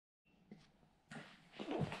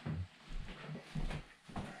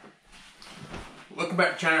Welcome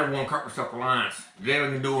back to China Everyone Carpenter Self-Reliance. Today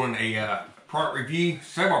we're doing a product review,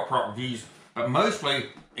 several product reviews, but mostly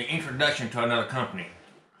an introduction to another company.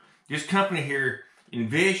 This company here,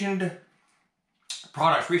 Envisioned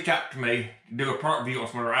Products, reached out to me to do a product review on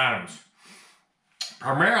some of their items.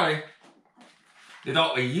 Primarily, they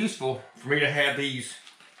thought it would be useful for me to have these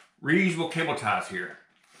reusable cable ties here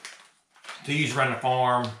to use around the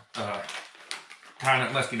farm, tying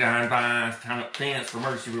up muscadine vines, tying up fence for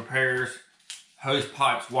emergency repairs, hose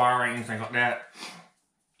pipes, wiring, things like that.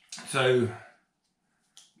 So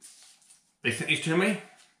they sent these to me.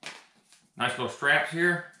 Nice little straps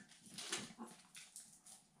here.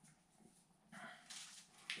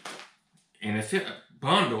 And they sent a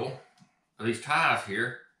bundle of these ties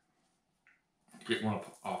here. Get one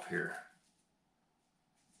off here.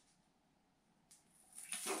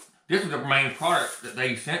 This was the main product that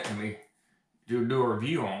they sent to me to do a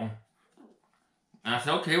review on. And I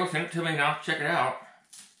said, okay, well, send it to me and I'll check it out.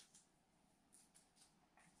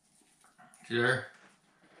 See there?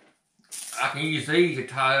 I can use these to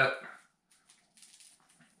tie up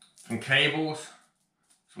some cables,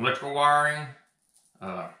 some electrical wiring,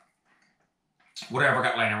 whatever I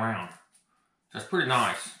got laying around. So it's pretty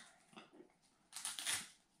nice.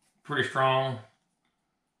 Pretty strong.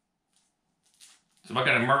 So if I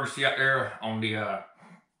got an emergency out there on the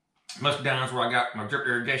muscadines where I got my drip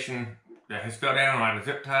irrigation that has fell down out of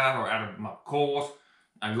zip tie or out of my coils,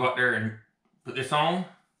 I can go out there and put this on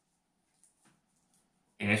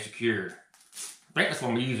and it's secured. I think that's what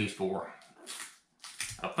I'm going to use these for.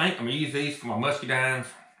 I think I'm going to use these for my muscadines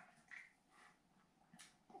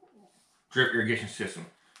drip irrigation system.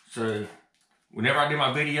 So whenever I do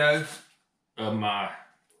my video of my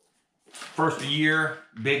first of the year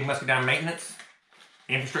big muscadine maintenance,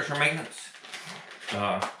 infrastructure maintenance,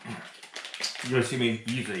 you're going to see me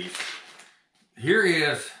use these. Here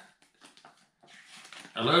is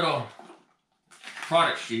a little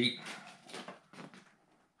product sheet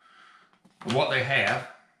of what they have.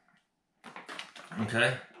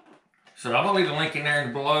 Okay, so I'm going to leave the link in there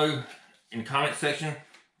below in the comment section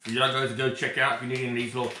for y'all guys to go check out if you need any of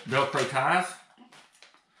these little Velcro ties.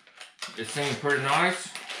 It seems pretty nice,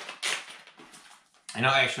 and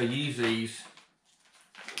I'll actually use these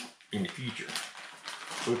in the future.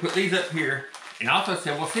 So we put these up here, and I also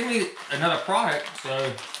said, well, send me another product.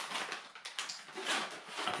 So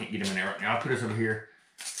I can't get them in there right now. I'll put this over here.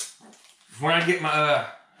 When I get my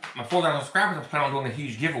my 4,000 subscribers, I'm planning on doing a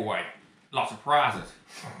huge giveaway, lots of prizes.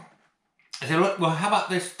 I said, look, well, how about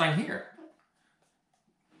this thing here?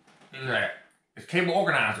 Look at that. It's a cable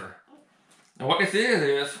organizer. Now what this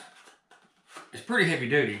is it's pretty heavy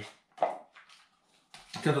duty.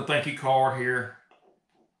 It comes with a thank you card here.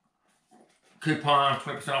 Coupon,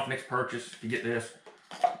 20% off next purchase if you get this.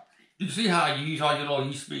 You can see how you use all your little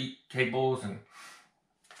USB cables and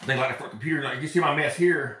things like that for a computer. Like you can see my mess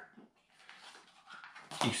here.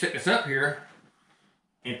 You set this up here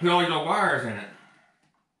and put all your little wires in it.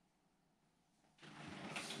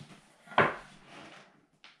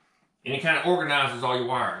 And it kind of organizes all your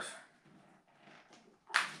wires.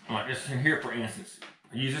 Like this in here, for instance.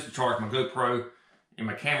 I use this to charge my GoPro and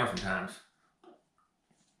my camera sometimes.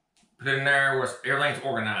 Put it in there where everything's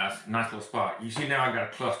organized. Nice little spot. You see now I got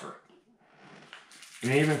a cluster.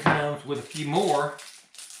 And it even comes with a few more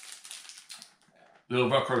little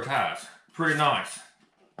Velcro ties. Pretty nice.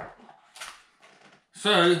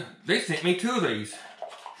 So they sent me 2 of these.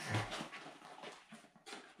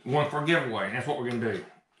 One for a giveaway. And that's what we're going to do.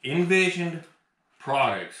 Envisioned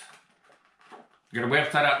Products. Got a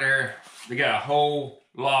website out there. They got a whole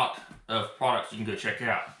lot of products you can go check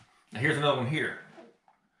out. Now here's another one here.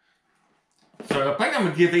 So I think I'm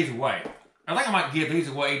going to give these away. I think I might give these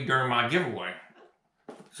away during my giveaway.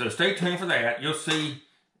 So stay tuned for that. You'll see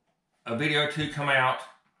a video or 2 come out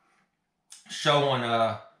showing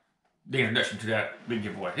the introduction to that big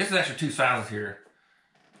giveaway. This is actually 2 sizes here.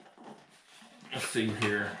 Let's see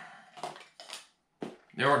here.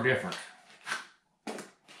 They are different.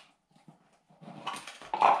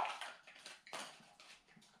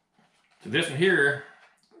 So this one here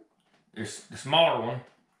is the smaller one.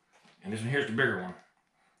 And this one here's the bigger one.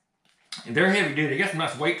 And they're heavy duty. They got some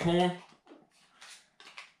nice weight to them.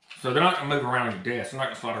 So they're not going to move around on your desk. They're not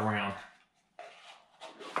going to slide around.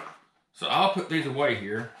 So I'll put these away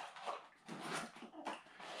here.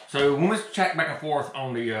 So when we chat back and forth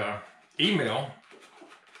on the email,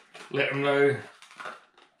 let them know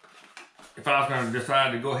if I was going to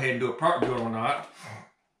decide to go ahead and do a product review or not.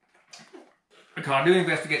 Because I do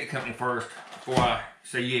investigate the company first before I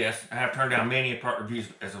say yes. I have turned down many product reviews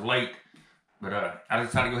as of late, but I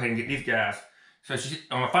decided to go ahead and get these guys. So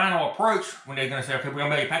on my final approach, when they're going to say, okay, we're going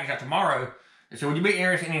to mail your package out tomorrow, They said, would you be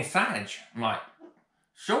interested in any signage? I'm like,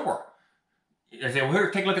 sure. They said, well, here,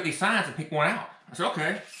 take a look at these signs and pick one out. I said,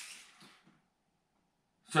 okay.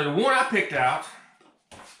 So the one I picked out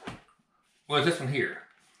was this one here.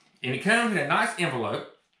 And it comes in a nice envelope.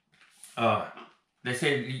 They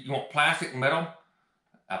said you want plastic, metal.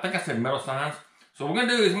 I think I said metal signs. So what we're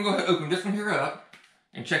gonna do is I'm gonna go ahead and open this one here up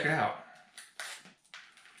and check it out.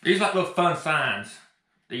 These are like little fun signs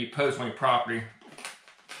that you post on your property.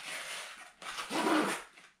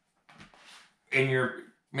 In your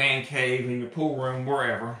man cave, in your pool room,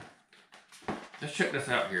 wherever. Let's check this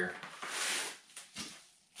out here.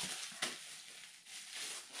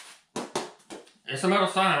 It's a metal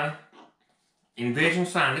sign, Envisioned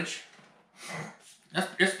signage.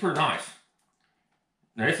 It's pretty nice.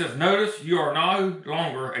 Now it says, notice you are no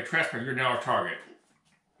longer a trespasser, you're now a target.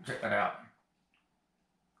 Check that out.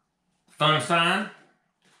 Fun sign.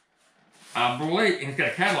 I believe, and it's got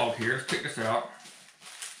a catalog here. Let's check this out.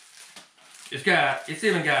 It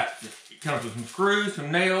comes with some screws,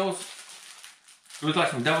 some nails. It looks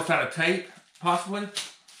like some double-sided tape, possibly.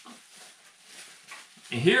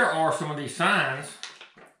 And here are some of these signs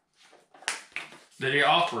that they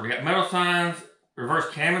offer. They got metal signs, reverse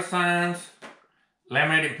canvas signs,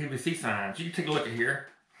 laminated PVC signs. You can take a look at here.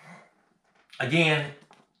 Again,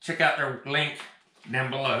 check out their link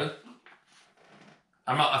down below.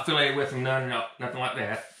 I'm not affiliated with them, nothing like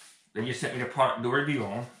that. They just sent me the product to do a review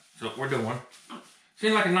on. So what we're doing.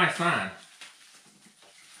 Seems like a nice sign.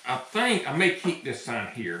 I think I may keep this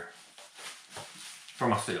sign here for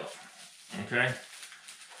myself. Okay?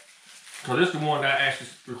 So this is the one that I actually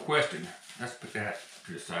requested. Let's put that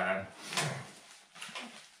to the side.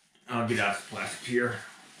 I'll get out some plastic here.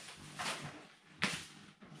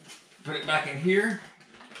 Put it back in here.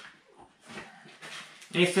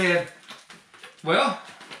 And he said, well,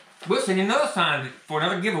 we'll send you another sign for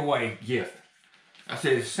another giveaway gift. I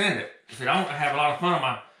said, send it. He said, I want to have a lot of fun on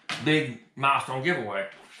my big milestone giveaway.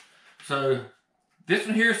 So this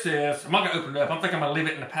one here says, I'm not going to open it up. I'm thinking I'm going to leave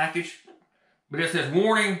it in the package. But it says,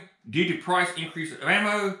 warning, due to price increase of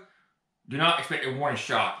ammo, do not expect a warning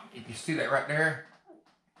shot. You can see that right there.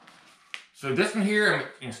 So this one here, I'm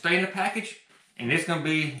going to stay in the package. And it's going to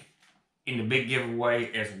be in the big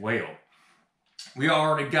giveaway as well. We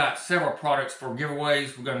already got several products for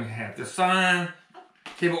giveaways. We're going to have this sign,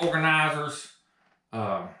 table organizers.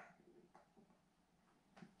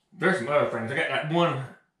 There's some other things. I got that one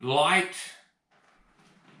light,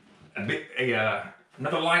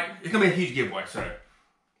 another light. It's gonna be a huge giveaway, so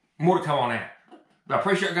more to come on that. But I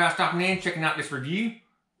appreciate you guys stopping in, checking out this review.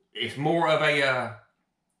 It's more of a,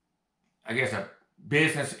 I guess, a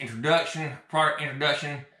business introduction, product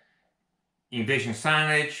introduction. Envision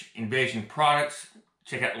signage, Envision products.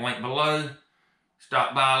 Check out the link below.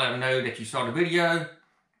 Stop by, let them know that you saw the video.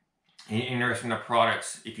 And you're interested in the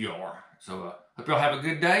products if you are. So hope y'all have a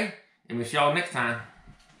good day, and we'll see y'all next time.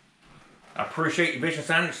 I appreciate Envision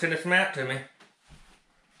signage sending some out to me.